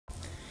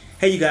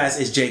Hey you guys,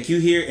 it's JQ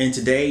here, and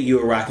today you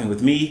are rocking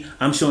with me.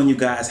 I'm showing you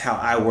guys how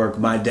I work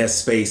my desk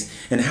space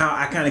and how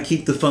I kind of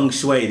keep the feng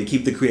shui to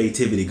keep the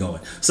creativity going.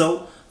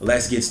 So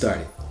let's get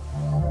started.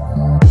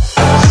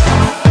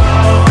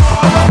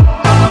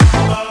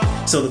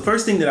 So the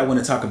first thing that I want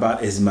to talk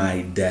about is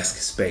my desk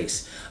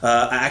space.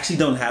 I actually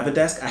don't have a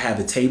desk, I have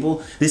a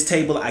table. This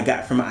table I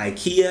got from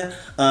IKEA.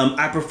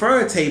 I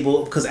prefer a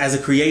table because as a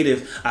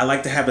creative, I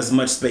like to have as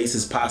much space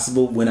as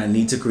possible when I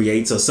need to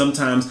create. So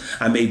sometimes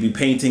I may be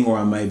painting, or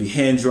I might be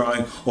hand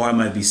drawing, or I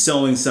might be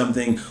sewing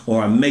something,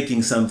 or I'm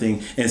making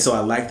something. And so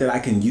I like that I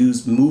can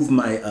move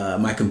my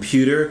my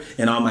computer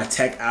and all my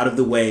tech out of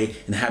the way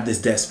and have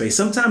this desk space.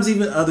 Sometimes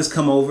even others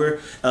come over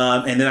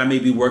and then I may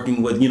be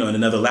working with, and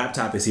another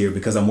laptop is here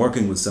because I'm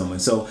working with someone.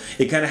 So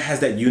it kind of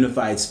has that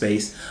unified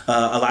space.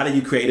 A lot of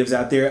you creatives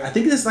out there, I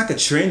think it's like a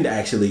trend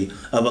actually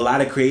of a lot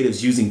of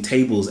creatives using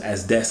tables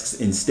as desks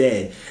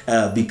instead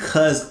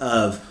because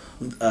of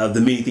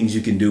the many things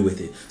you can do with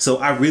it. So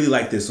I really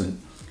like this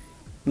one.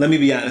 Let me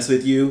be honest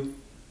with you.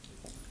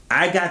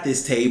 I got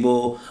this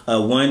table, I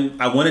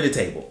wanted a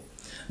table.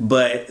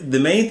 But the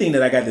main thing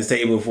that I got this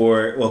table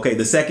for,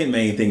 the second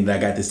main thing that I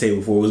got this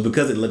table for was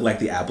because it looked like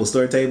the Apple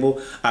Store table.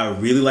 I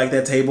really like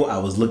that table. I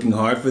was looking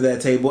hard for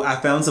that table. I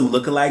found some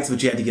lookalikes,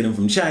 but you had to get them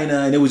from China,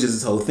 and it was just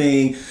this whole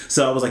thing.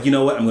 So I was like, you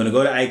know what? I'm going to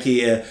go to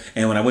IKEA.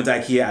 And when I went to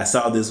IKEA, I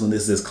saw this one.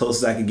 This is as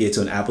close as I could get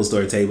to an Apple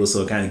Store table,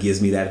 so it kind of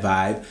gives me that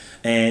vibe.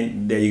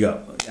 And there you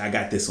go. I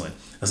got this one.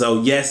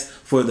 So yes,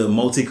 for the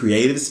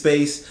multi-creative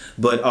space,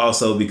 but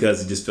also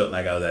because it just felt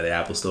like I was at the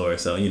Apple Store.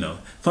 So,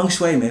 feng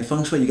shui, man,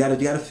 feng shui, you gotta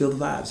feel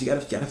the vibes. You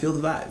gotta feel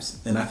the vibes.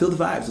 And I feel the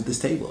vibes with this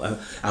table.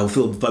 I will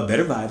feel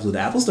better vibes with the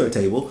Apple Store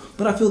table,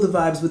 but I feel the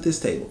vibes with this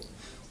table.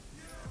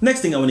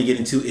 Next thing I want to get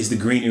into is the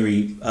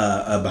greenery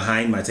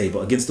behind my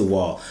table against the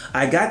wall.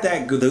 I got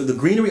that, the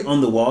greenery on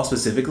the wall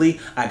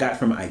specifically, I got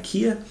from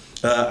IKEA.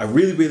 I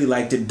really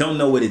liked it. Don't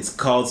know what it's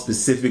called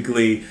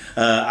specifically.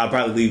 I'll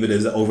probably leave it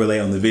as an overlay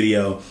on the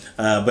video.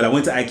 But I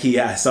went to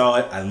IKEA, I saw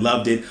it, I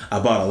loved it. I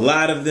bought a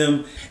lot of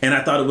them, and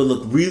I thought it would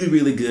look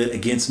really good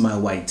against my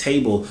white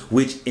table,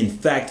 which in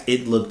fact,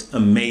 it looked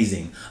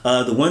amazing.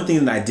 The one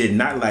thing that I did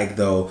not like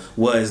though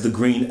was the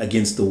green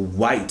against the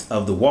white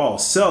of the wall.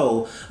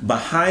 So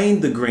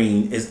behind the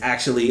green is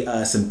actually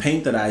some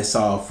paint that I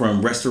saw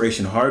from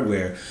Restoration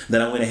Hardware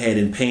that I went ahead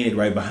and painted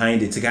right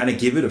behind it to kind of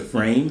give it a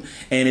frame.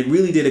 And it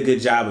really did a good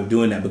job of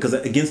doing that because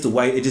against the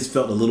white, it just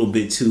felt a little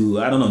bit too,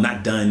 I don't know,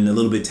 not done, a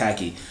little bit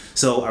tacky.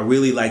 So I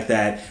really like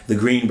that. The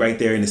green right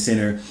there in the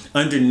center.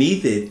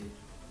 Underneath it,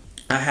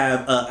 I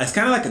have, it's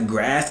kind of like a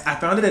grass. I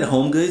found it at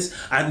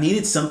HomeGoods. I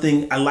needed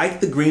something, I like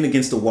the green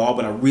against the wall,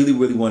 but I really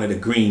wanted a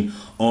green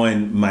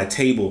on my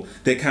table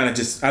that kind of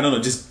just, I don't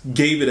know, just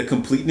gave it a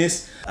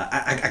completeness.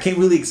 I can't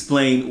really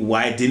explain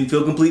why it didn't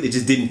feel complete. It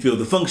just didn't feel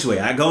the feng shui.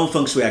 I go on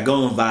feng shui, I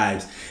go on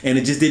vibes, and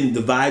it just didn't,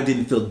 the vibe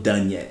didn't feel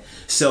done yet.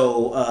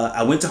 So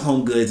I went to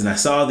HomeGoods and I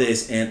saw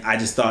this and I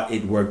just thought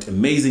it worked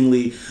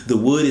amazingly. The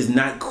wood is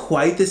not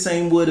quite the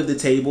same wood of the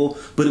table,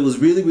 but it was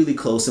really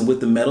close, and with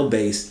the metal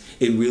base,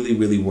 it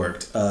really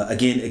worked.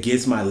 Again,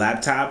 against my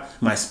laptop,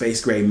 my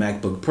Space Gray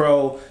MacBook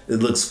Pro, it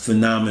looks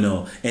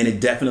phenomenal, and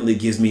it definitely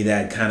gives me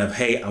that kind of,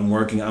 hey, I'm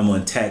working, I'm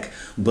on tech,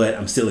 but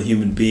I'm still a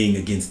human being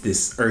against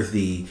this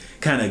earthy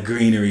kind of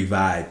greenery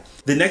vibe.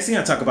 The next thing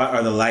I talk about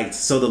are the lights.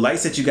 So the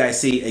lights that you guys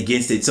see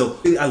against it. So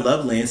I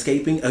love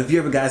landscaping. If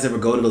you guys ever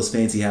go to those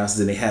fancy houses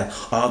and they have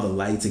all the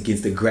lights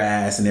against the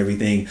grass and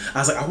everything, I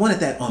was like, I wanted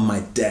that on my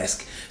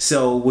desk.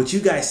 So what you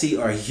guys see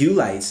are hue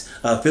lights,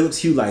 Philips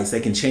hue lights. They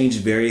can change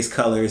various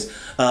colors,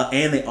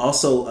 and they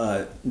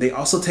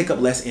also take up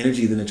less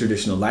energy than a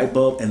traditional light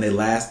bulb, and they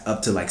last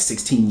up to like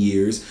 16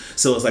 years.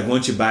 So it's like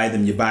once you buy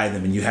them,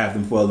 and you have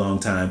them for a long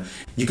time.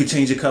 You can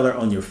change the color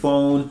on your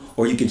phone,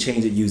 or you can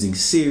change it using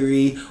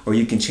Siri, or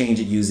you can change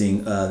it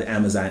using the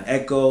Amazon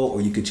Echo,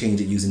 or you could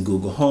change it using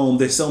Google Home.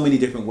 There's so many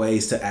different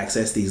ways to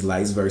access these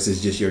lights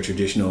versus just your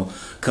traditional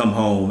come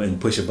home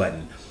and push a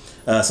button.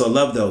 So I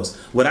love those.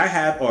 What I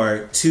have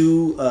are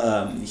two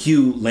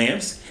hue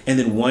lamps and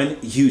then one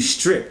hue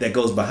strip that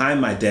goes behind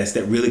my desk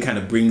that really kind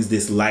of brings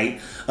this light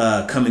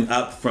coming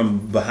up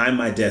from behind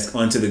my desk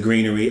onto the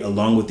greenery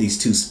along with these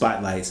two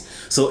spotlights.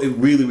 So it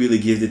really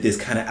gives it this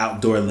kind of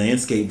outdoor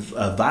landscape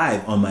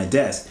vibe on my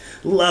desk.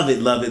 Love it.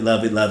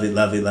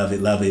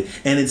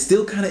 And it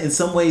still kind of in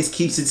some ways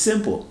keeps it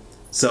simple.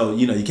 So,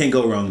 you can't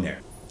go wrong there.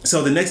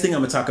 So the next thing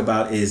I'm gonna talk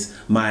about is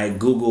my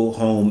Google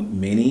Home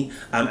Mini.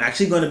 I'm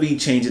actually gonna be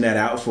changing that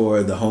out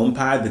for the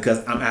HomePod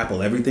because I'm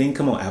Apple everything.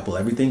 Come on, Apple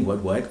everything,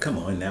 what? Come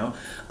on now.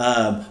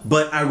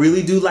 But I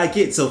really do like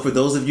it. So for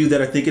those of you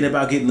that are thinking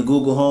about getting the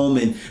Google Home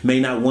and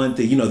may not want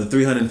the, the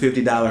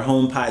 $350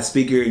 HomePod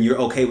speaker, and you're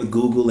okay with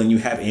Google and you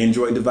have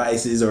Android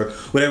devices or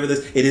whatever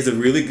this, it is a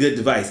really good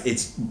device.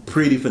 It's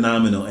pretty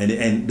phenomenal.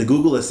 And the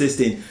Google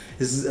Assistant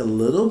this is a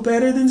little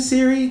better than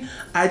Siri.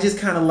 I just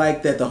kind of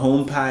like that the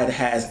HomePod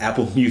has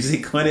Apple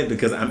Music on it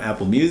because I'm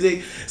Apple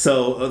Music.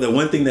 So the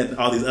one thing that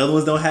all these other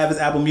ones don't have is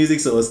Apple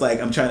Music. So it's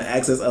like I'm trying to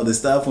access other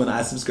stuff when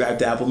I subscribe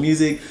to Apple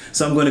Music.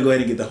 So I'm going to go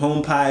ahead and get the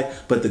HomePod,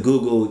 but the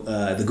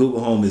Google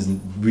Home is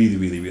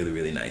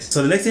really nice.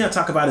 So the next thing I'll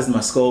talk about is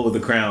my skull with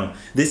the crown.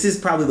 This is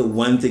probably the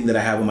one thing that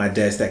I have on my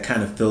desk that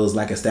kind of feels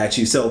like a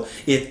statue. So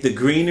if the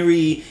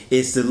greenery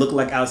is to look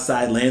like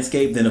outside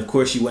landscape, then of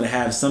course you want to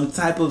have some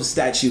type of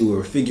statue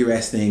or figuresque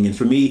thing. And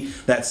for me,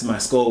 that's my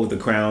skull with the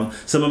crown.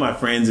 Some of my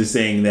friends are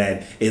saying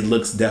that it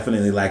looks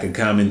definitely like a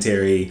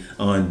commentary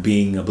on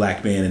being a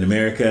black man in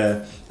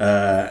America.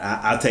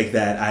 I'll take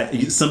that.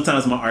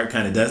 Sometimes my art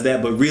kind of does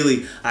that, but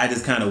really I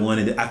just kind of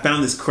wanted it. I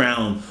found this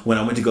crown when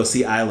I went to go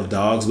see Isle of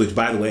Dogs, which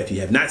by the way, if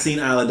you have not seen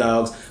Isle of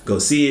Dogs, go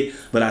see it.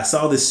 But I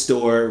saw this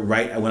store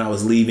right when I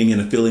was leaving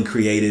and feeling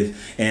creative,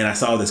 and I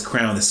saw this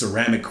crown, this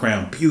ceramic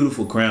crown,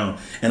 beautiful crown.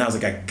 And I was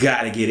like, I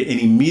gotta get it. And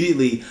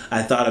immediately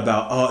I thought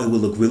about, oh, it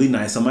would look really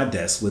nice on my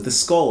desk with a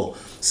skull.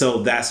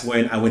 So that's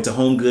when I went to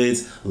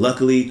HomeGoods.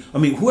 Luckily, I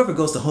mean, whoever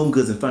goes to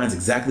HomeGoods and finds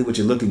exactly what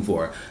you're looking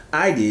for,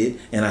 I did,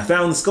 and I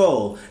found the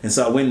skull. And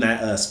so I went and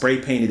I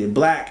spray painted it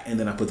black, and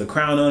then I put the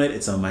crown on it.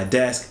 It's on my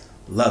desk.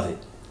 Love it,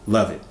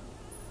 love it.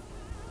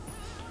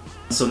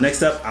 So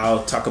next up,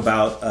 I'll talk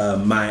about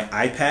my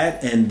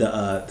iPad and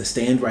the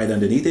stand right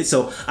underneath it.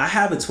 So I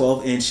have a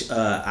 12-inch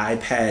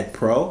iPad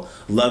Pro.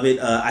 Love it.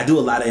 I do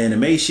a lot of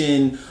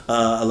animation,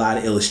 a lot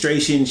of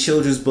illustration,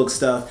 children's book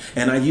stuff,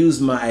 and I use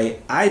my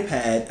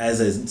iPad as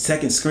a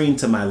second screen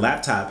to my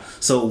laptop.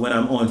 So when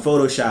I'm on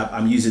Photoshop,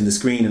 I'm using the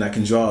screen and I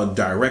can draw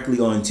directly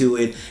onto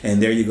it.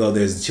 And there you go.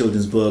 There's a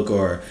children's book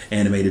or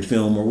animated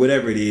film or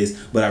whatever it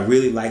is. But I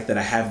really like that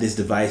I have this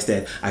device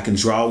that I can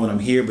draw when I'm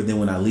here, but then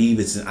when I leave,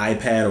 it's an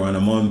iPad, or when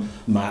I'm on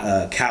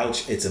my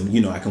couch, it's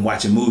I can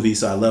watch a movie.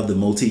 So I love the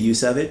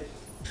multi-use of it.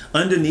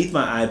 Underneath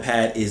my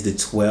iPad is the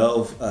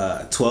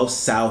 12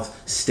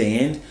 South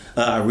stand.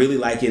 I really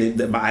like it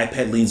that my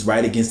iPad leans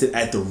right against it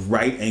at the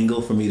right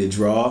angle for me to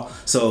draw.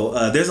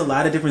 So there's a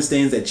lot of different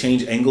stands that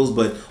change angles,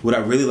 but what I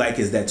really like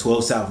is that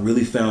 12 South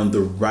really found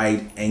the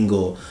right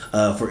angle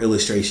for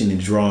illustration and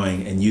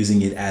drawing and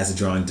using it as a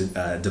drawing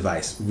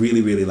device.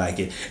 Really like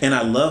it. And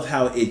I love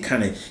how it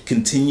kind of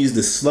continues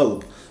the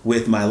slope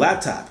with my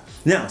laptop.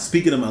 Now,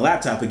 speaking of my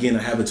laptop, again,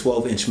 I have a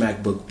 12-inch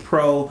MacBook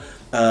Pro,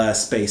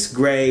 space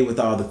gray with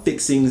all the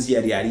fixings,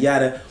 yada, yada,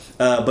 yada.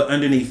 But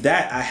underneath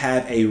that, I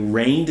have a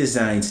Rain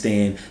design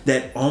stand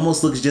that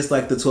almost looks just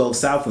like the 12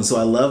 South one. So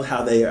I love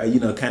how they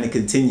are, kind of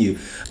continue.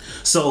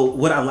 So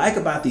what I like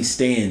about these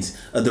stands,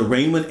 the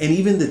Rain one and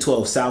even the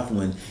 12 South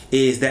one,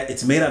 is that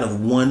it's made out of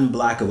one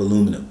block of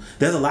aluminum.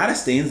 There's a lot of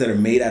stands that are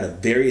made out of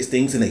various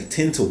things and they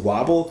tend to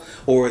wobble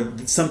or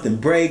something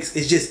breaks.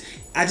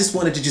 I just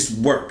wanted to just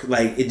work.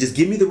 Like, it just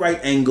give me the right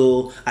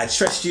angle. I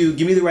trust you,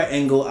 give me the right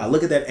angle. I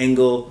look at that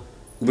angle,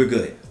 we're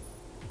good.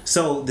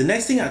 So the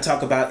next thing I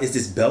talk about is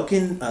this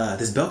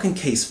Belkin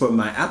case for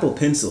my Apple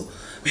Pencil.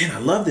 Man, I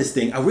love this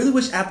thing. I really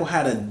wish Apple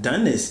had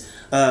done this.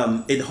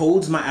 It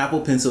holds my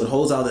Apple Pencil. It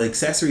holds all the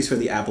accessories for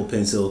the Apple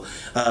Pencil,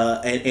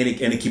 and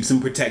it keeps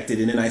them protected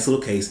in a nice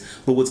little case.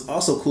 But what's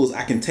also cool is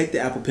I can take the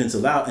Apple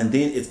Pencil out, and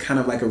then it's kind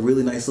of like a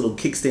really nice little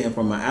kickstand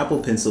for my Apple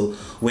Pencil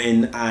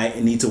when I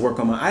need to work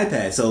on my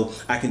iPad. So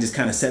I can just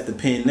kind of set the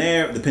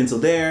pencil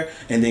there,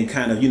 and then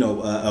kind of,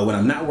 when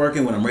I'm not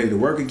working, when I'm ready to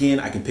work again,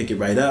 I can pick it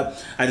right up.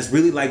 I just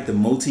really like the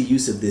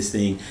multi-use of this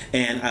thing.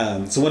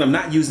 And so when I'm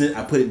not using it,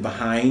 I put it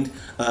behind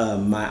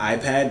my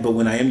iPad, but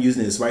when I am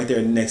using it, it's right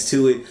there next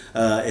to it.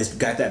 It's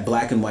got that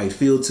black and white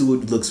feel to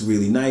it. It looks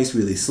really nice,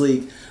 really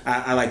sleek.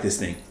 I like this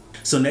thing.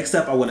 So next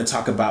up, I want to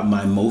talk about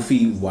my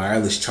Mophie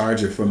wireless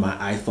charger for my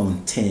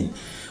iPhone 10.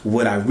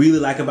 What I really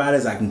like about it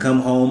is I can come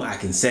home, I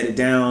can set it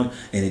down,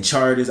 and it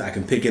charges. I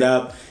can pick it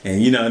up,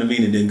 and you know what I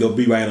mean, and then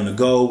be right on the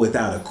go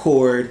without a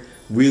cord.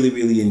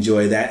 Really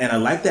enjoy that. And I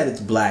like that it's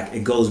black.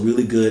 It goes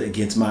really good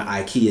against my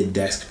IKEA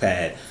Desk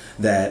Pad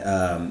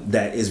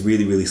that is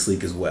really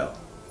sleek as well.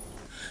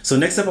 So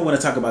next up, I want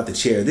to talk about the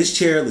chair. This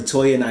chair,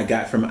 Latoya and I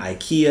got from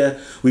IKEA.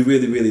 We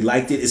really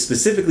liked it. It's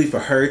specifically for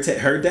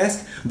her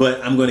desk,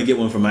 but I'm going to get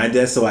one for my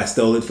desk, so I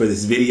stole it for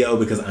this video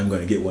because I'm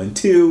going to get one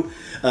too.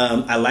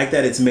 I like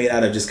that it's made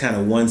out of just kind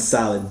of one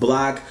solid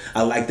block.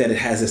 I like that it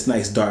has this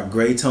nice dark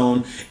gray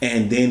tone.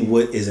 And then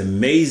what is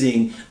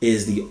amazing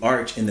is the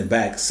arch in the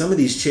back. Some of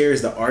these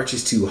chairs, the arch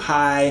is too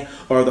high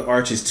or the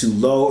arch is too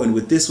low. And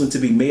with this one to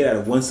be made out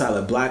of one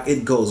solid block,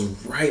 it goes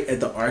right at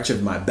the arch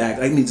of my back.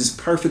 I mean, just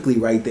perfectly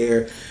right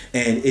there.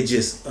 And it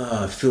just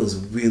feels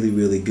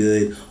really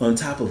good on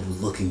top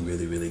of looking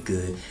really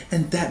good.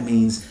 And that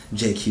means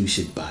JQ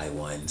should buy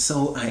one.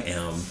 So I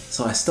am.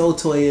 So I stole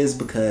Toya's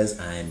because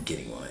I'm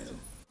getting one.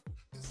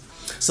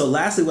 So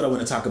lastly, what I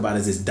want to talk about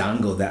is this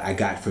dongle that I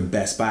got from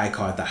Best Buy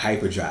called the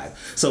Hyperdrive.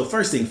 So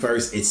first thing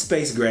first, it's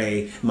space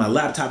gray. My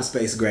laptop is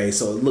space gray,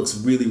 so it looks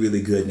really,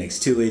 really good next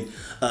to it.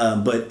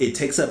 But it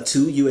takes up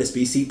 2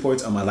 USB-C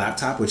ports on my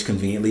laptop, which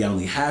conveniently I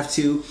only have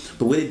 2.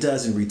 But what it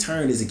does in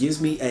return is it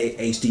gives me a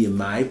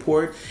HDMI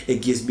port.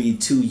 It gives me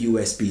 2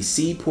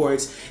 USB-C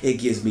ports. It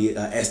gives me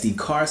SD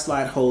card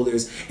slot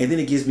holders, and then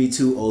it gives me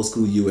 2 old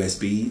school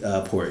USB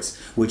ports,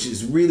 which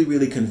is really,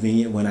 really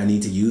convenient when I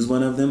need to use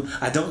one of them.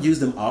 I don't use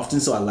them often,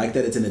 so I like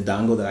that it's in a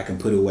dongle that I can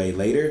put away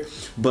later.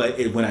 But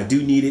when I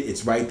do need it,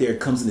 it's right there. It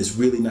comes in this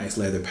really nice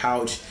leather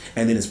pouch,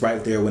 and then it's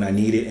right there when I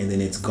need it, and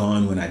then it's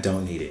gone when I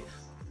don't need it.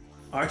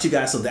 All right, you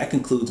guys, so that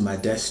concludes my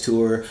desk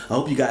tour. I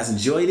hope you guys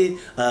enjoyed it.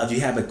 If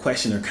you have a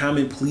question or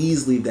comment,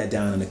 please leave that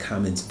down in the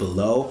comments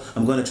below.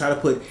 I'm going to try to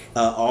put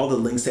all the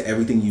links to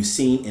everything you've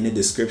seen in the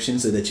description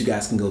so that you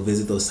guys can go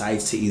visit those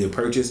sites to either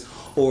purchase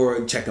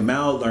or check them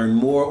out, learn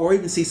more, or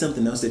even see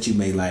something else that you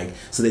may like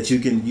so that you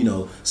can, you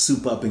know,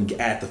 soup up and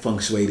add the feng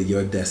shui to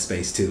your desk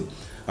space too.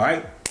 All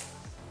right,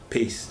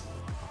 peace.